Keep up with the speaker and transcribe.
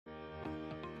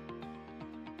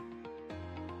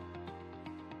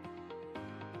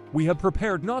we have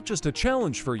prepared not just a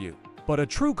challenge for you, but a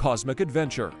true cosmic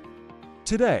adventure.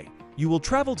 Today, you will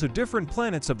travel to different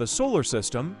planets of the solar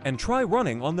system and try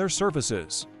running on their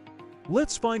surfaces.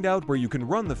 Let's find out where you can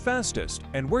run the fastest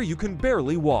and where you can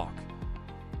barely walk.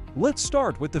 Let's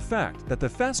start with the fact that the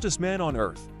fastest man on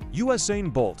Earth,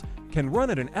 Usain Bolt, can run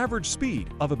at an average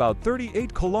speed of about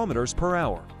 38 kilometers per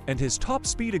hour, and his top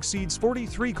speed exceeds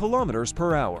 43 kilometers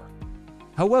per hour.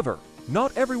 However,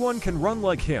 not everyone can run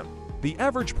like him. The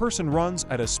average person runs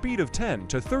at a speed of 10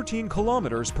 to 13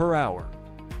 kilometers per hour.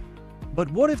 But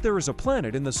what if there is a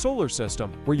planet in the solar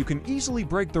system where you can easily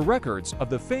break the records of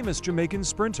the famous Jamaican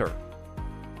sprinter?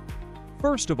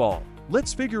 First of all,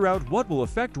 let's figure out what will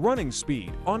affect running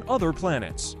speed on other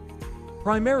planets.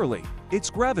 Primarily, it's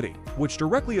gravity, which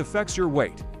directly affects your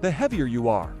weight. The heavier you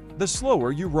are, the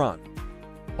slower you run.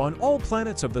 On all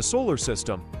planets of the solar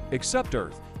system, except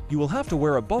Earth, you will have to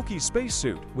wear a bulky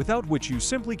spacesuit without which you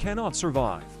simply cannot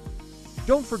survive.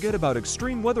 Don't forget about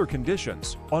extreme weather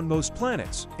conditions. On most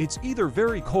planets, it's either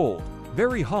very cold,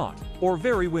 very hot, or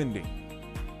very windy.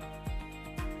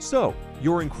 So,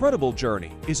 your incredible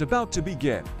journey is about to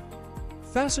begin.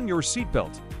 Fasten your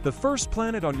seatbelt. The first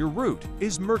planet on your route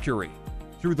is Mercury.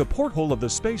 Through the porthole of the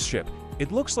spaceship,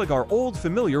 it looks like our old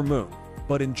familiar moon.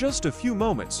 But in just a few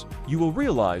moments, you will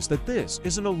realize that this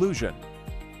is an illusion.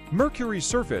 Mercury's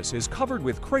surface is covered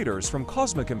with craters from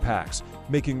cosmic impacts,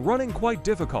 making running quite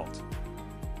difficult.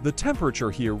 The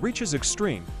temperature here reaches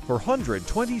extreme for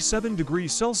 127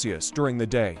 degrees Celsius during the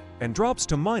day and drops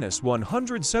to minus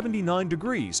 179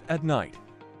 degrees at night.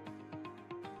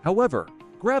 However,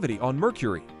 gravity on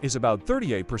Mercury is about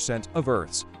 38% of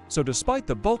Earth's, so despite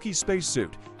the bulky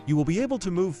spacesuit, you will be able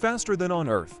to move faster than on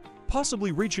Earth,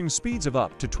 possibly reaching speeds of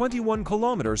up to 21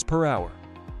 kilometers per hour.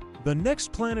 The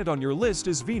next planet on your list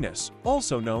is Venus,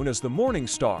 also known as the Morning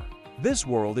Star. This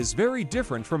world is very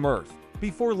different from Earth.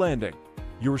 Before landing,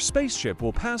 your spaceship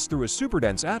will pass through a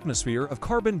superdense atmosphere of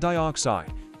carbon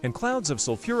dioxide, and clouds of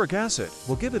sulfuric acid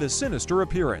will give it a sinister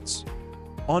appearance.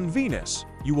 On Venus,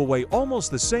 you will weigh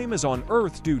almost the same as on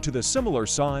Earth due to the similar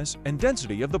size and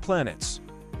density of the planets.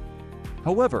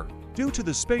 However, due to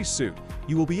the spacesuit,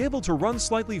 you will be able to run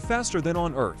slightly faster than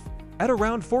on Earth, at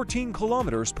around 14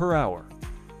 kilometers per hour.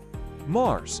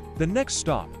 Mars, the next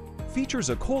stop, features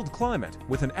a cold climate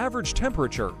with an average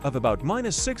temperature of about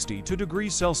minus 62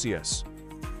 degrees Celsius.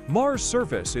 Mars'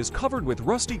 surface is covered with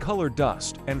rusty-colored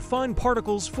dust and fine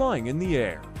particles flying in the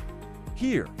air.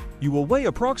 Here, you will weigh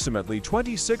approximately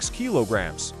 26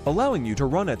 kilograms, allowing you to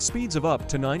run at speeds of up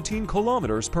to 19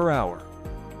 kilometers per hour.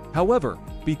 However,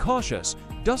 be cautious,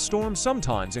 dust storms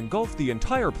sometimes engulf the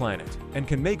entire planet and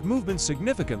can make movement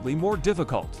significantly more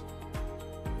difficult.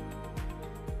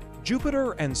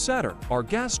 Jupiter and Saturn are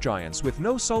gas giants with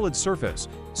no solid surface,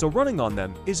 so running on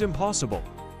them is impossible.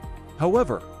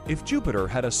 However, if Jupiter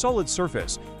had a solid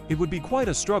surface, it would be quite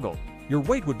a struggle. Your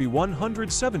weight would be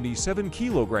 177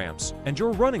 kilograms, and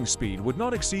your running speed would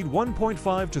not exceed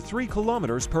 1.5 to 3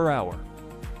 kilometers per hour.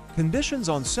 Conditions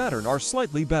on Saturn are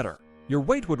slightly better. Your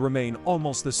weight would remain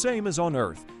almost the same as on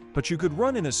Earth, but you could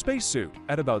run in a spacesuit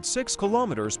at about 6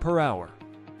 kilometers per hour.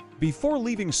 Before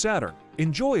leaving Saturn,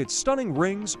 enjoy its stunning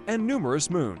rings and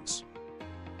numerous moons.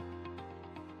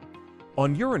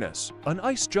 On Uranus, an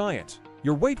ice giant,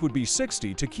 your weight would be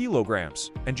 62 kilograms,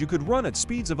 and you could run at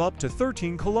speeds of up to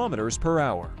 13 kilometers per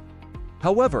hour.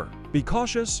 However, be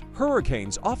cautious,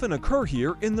 hurricanes often occur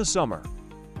here in the summer.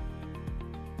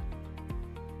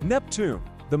 Neptune,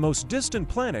 the most distant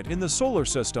planet in the solar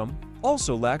system,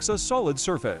 also lacks a solid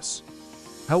surface.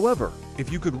 However,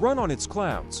 if you could run on its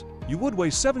clouds, you would weigh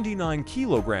 79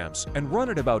 kilograms and run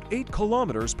at about 8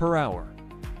 kilometers per hour.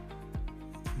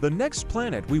 The next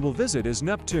planet we will visit is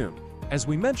Neptune. As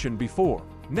we mentioned before,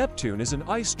 Neptune is an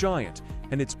ice giant,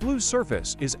 and its blue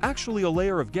surface is actually a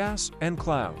layer of gas and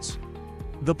clouds.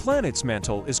 The planet's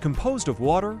mantle is composed of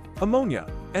water, ammonia,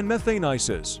 and methane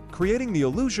ices, creating the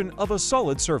illusion of a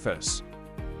solid surface.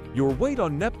 Your weight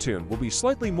on Neptune will be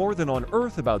slightly more than on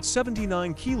Earth, about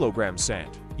 79 kilograms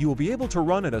sand. You will be able to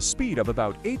run at a speed of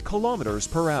about 8 kilometers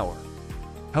per hour.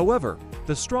 However,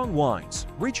 the strong winds,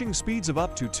 reaching speeds of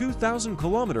up to 2,000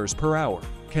 kilometers per hour,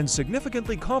 can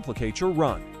significantly complicate your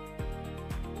run.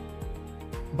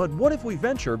 But what if we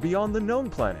venture beyond the known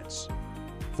planets?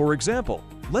 For example,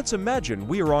 let's imagine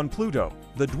we are on Pluto,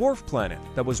 the dwarf planet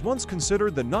that was once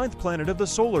considered the 9th planet of the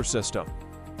solar system.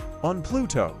 On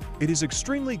Pluto, it is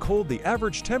extremely cold. The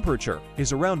average temperature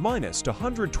is around minus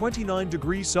 129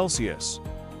 degrees Celsius.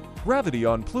 Gravity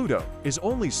on Pluto is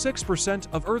only 6%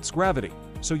 of Earth's gravity,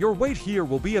 so your weight here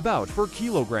will be about 4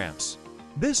 kilograms.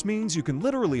 This means you can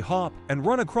literally hop and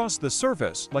run across the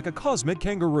surface like a cosmic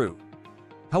kangaroo.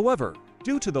 However,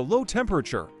 Due to the low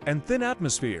temperature and thin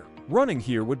atmosphere, running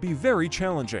here would be very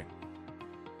challenging.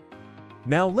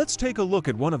 Now let's take a look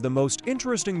at one of the most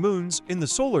interesting moons in the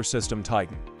solar system,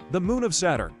 Titan, the moon of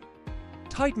Saturn.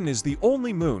 Titan is the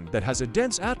only moon that has a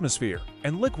dense atmosphere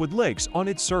and liquid lakes on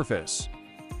its surface.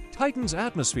 Titan's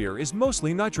atmosphere is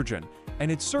mostly nitrogen,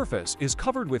 and its surface is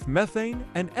covered with methane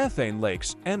and ethane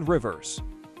lakes and rivers.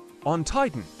 On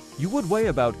Titan, you would weigh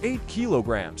about 8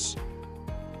 kilograms.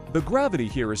 The gravity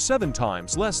here is 7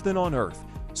 times less than on Earth,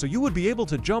 so you would be able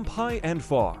to jump high and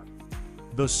far.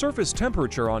 The surface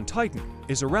temperature on Titan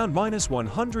is around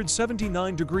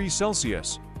 -179 degrees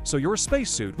Celsius, so your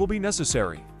spacesuit will be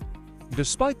necessary.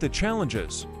 Despite the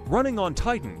challenges, running on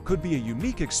Titan could be a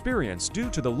unique experience due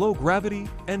to the low gravity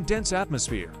and dense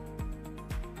atmosphere.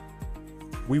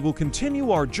 We will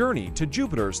continue our journey to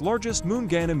Jupiter's largest moon,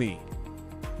 Ganymede.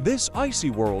 This icy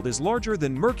world is larger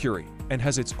than Mercury and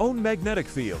has its own magnetic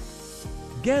field.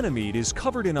 Ganymede is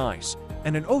covered in ice,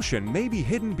 and an ocean may be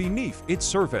hidden beneath its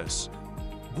surface.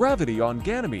 Gravity on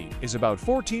Ganymede is about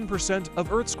 14%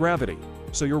 of Earth's gravity,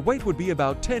 so your weight would be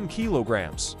about 10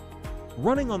 kilograms.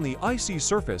 Running on the icy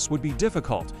surface would be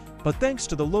difficult, but thanks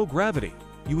to the low gravity,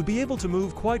 you would be able to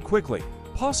move quite quickly,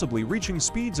 possibly reaching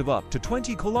speeds of up to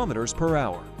 20 kilometers per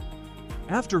hour.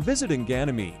 After visiting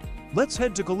Ganymede, let's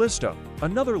head to Callisto,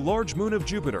 another large moon of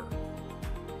Jupiter.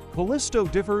 Callisto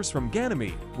differs from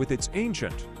Ganymede with its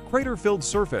ancient, crater-filled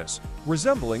surface,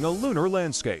 resembling a lunar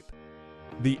landscape.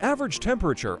 The average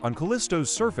temperature on Callisto's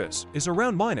surface is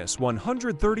around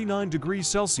 -139 degrees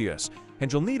Celsius,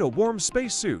 and you'll need a warm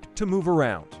spacesuit to move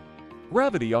around.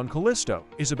 Gravity on Callisto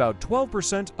is about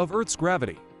 12% of Earth's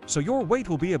gravity, so your weight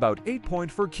will be about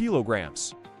 8.4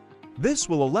 kilograms. This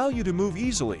will allow you to move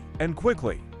easily and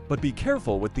quickly, but be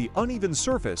careful with the uneven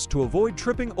surface to avoid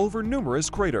tripping over numerous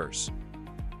craters.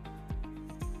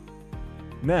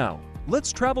 Now,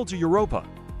 let's travel to Europa,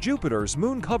 Jupiter's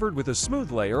moon covered with a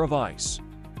smooth layer of ice.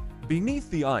 Beneath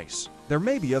the ice, there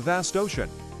may be a vast ocean,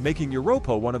 making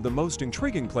Europa one of the most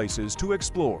intriguing places to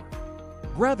explore.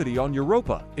 Gravity on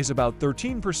Europa is about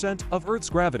 13% of Earth's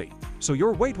gravity, so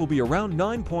your weight will be around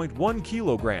 9.1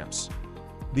 kilograms.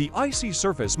 The icy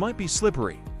surface might be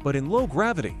slippery, but in low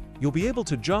gravity, you'll be able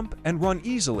to jump and run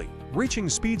easily, reaching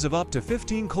speeds of up to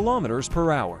 15 kilometers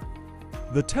per hour.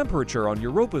 The temperature on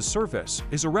Europa's surface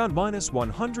is around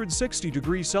 -160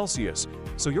 degrees Celsius,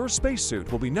 so your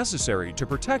spacesuit will be necessary to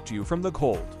protect you from the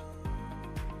cold.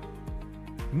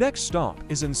 Next stop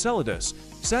is Enceladus,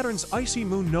 Saturn's icy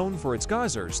moon known for its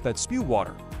geysers that spew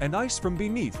water and ice from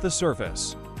beneath the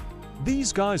surface.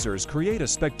 These geysers create a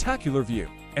spectacular view,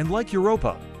 and like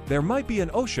Europa, there might be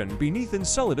an ocean beneath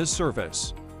Enceladus'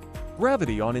 surface.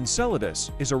 Gravity on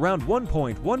Enceladus is around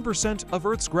 1.1% of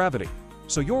Earth's gravity,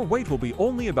 so your weight will be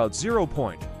only about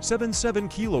 0.77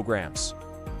 kilograms.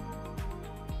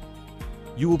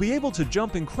 You will be able to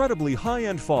jump incredibly high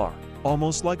and far,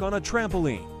 almost like on a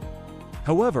trampoline.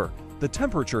 However, the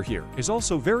temperature here is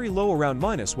also very low, around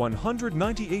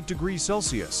 -198 degrees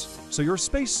Celsius, so your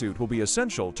spacesuit will be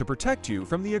essential to protect you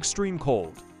from the extreme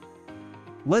cold.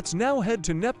 Let's now head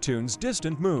to Neptune's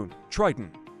distant moon,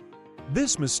 Triton.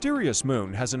 This mysterious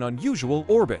moon has an unusual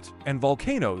orbit and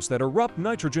volcanoes that erupt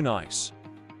nitrogen ice.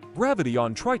 Gravity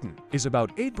on Triton is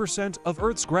about 8% of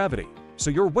Earth's gravity, so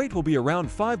your weight will be around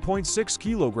 5.6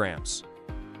 kilograms.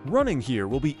 Running here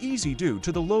will be easy due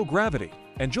to the low gravity,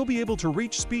 and you'll be able to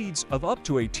reach speeds of up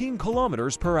to 18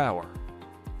 kilometers per hour.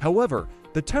 However,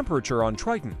 the temperature on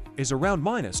Triton is around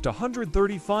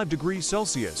 -135 degrees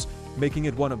Celsius, making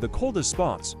it one of the coldest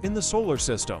spots in the solar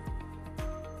system.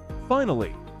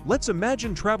 Finally, let's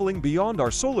imagine traveling beyond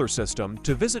our solar system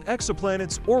to visit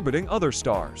exoplanets orbiting other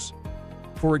stars.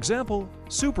 For example,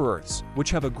 super-Earths,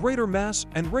 which have a greater mass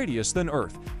and radius than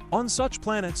Earth. On such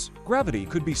planets, gravity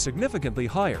could be significantly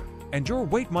higher, and your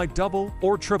weight might double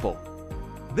or triple.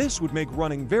 This would make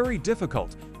running very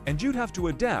difficult, and you'd have to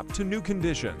adapt to new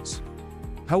conditions.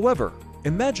 However,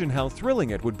 imagine how thrilling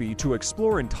it would be to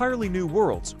explore entirely new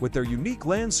worlds with their unique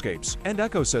landscapes and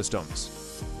ecosystems.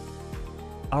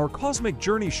 Our cosmic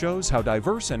journey shows how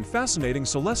diverse and fascinating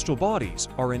celestial bodies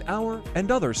are in our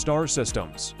and other star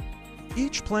systems.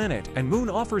 Each planet and moon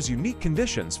offers unique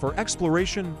conditions for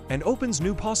exploration and opens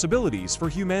new possibilities for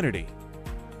humanity.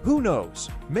 Who knows,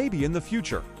 maybe in the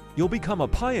future, you'll become a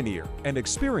pioneer and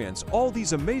experience all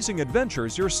these amazing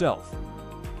adventures yourself.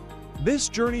 This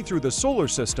journey through the solar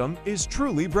system is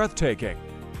truly breathtaking.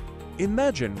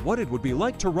 Imagine what it would be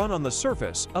like to run on the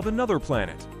surface of another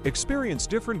planet, experience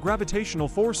different gravitational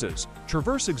forces,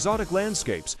 traverse exotic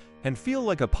landscapes, and feel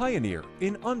like a pioneer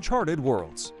in uncharted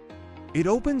worlds. It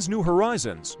opens new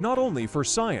horizons not only for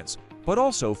science, but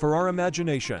also for our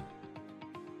imagination.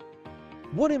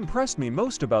 What impressed me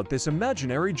most about this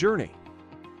imaginary journey?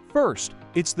 First,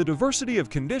 it's the diversity of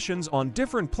conditions on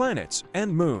different planets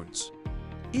and moons.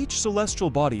 Each celestial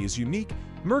body is unique.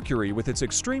 Mercury with its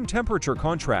extreme temperature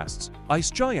contrasts, ice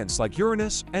giants like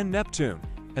Uranus and Neptune,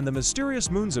 and the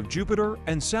mysterious moons of Jupiter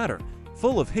and Saturn,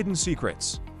 full of hidden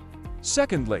secrets.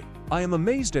 Secondly, I am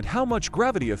amazed at how much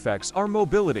gravity affects our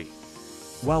mobility.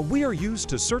 While we are used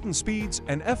to certain speeds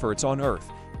and efforts on Earth,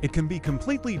 it can be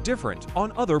completely different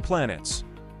on other planets.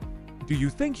 Do you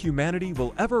think humanity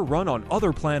will ever run on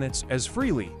other planets as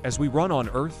freely as we run on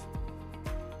Earth?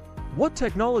 What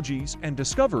technologies and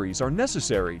discoveries are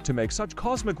necessary to make such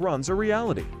cosmic runs a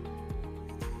reality?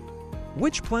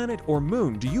 Which planet or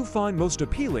moon do you find most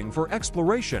appealing for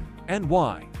exploration, and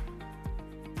why?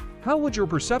 How would your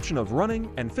perception of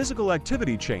running and physical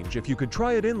activity change if you could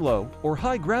try it in low or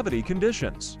high gravity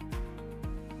conditions?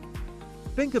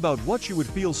 Think about what you would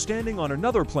feel standing on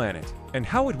another planet and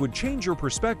how it would change your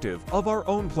perspective of our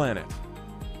own planet.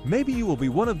 Maybe you will be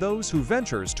one of those who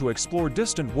ventures to explore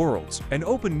distant worlds and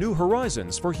open new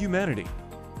horizons for humanity.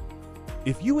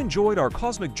 If you enjoyed our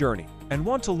cosmic journey and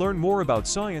want to learn more about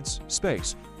science,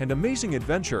 space, and amazing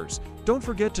adventures, don't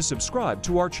forget to subscribe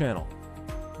to our channel.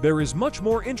 There is much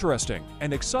more interesting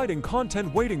and exciting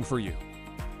content waiting for you.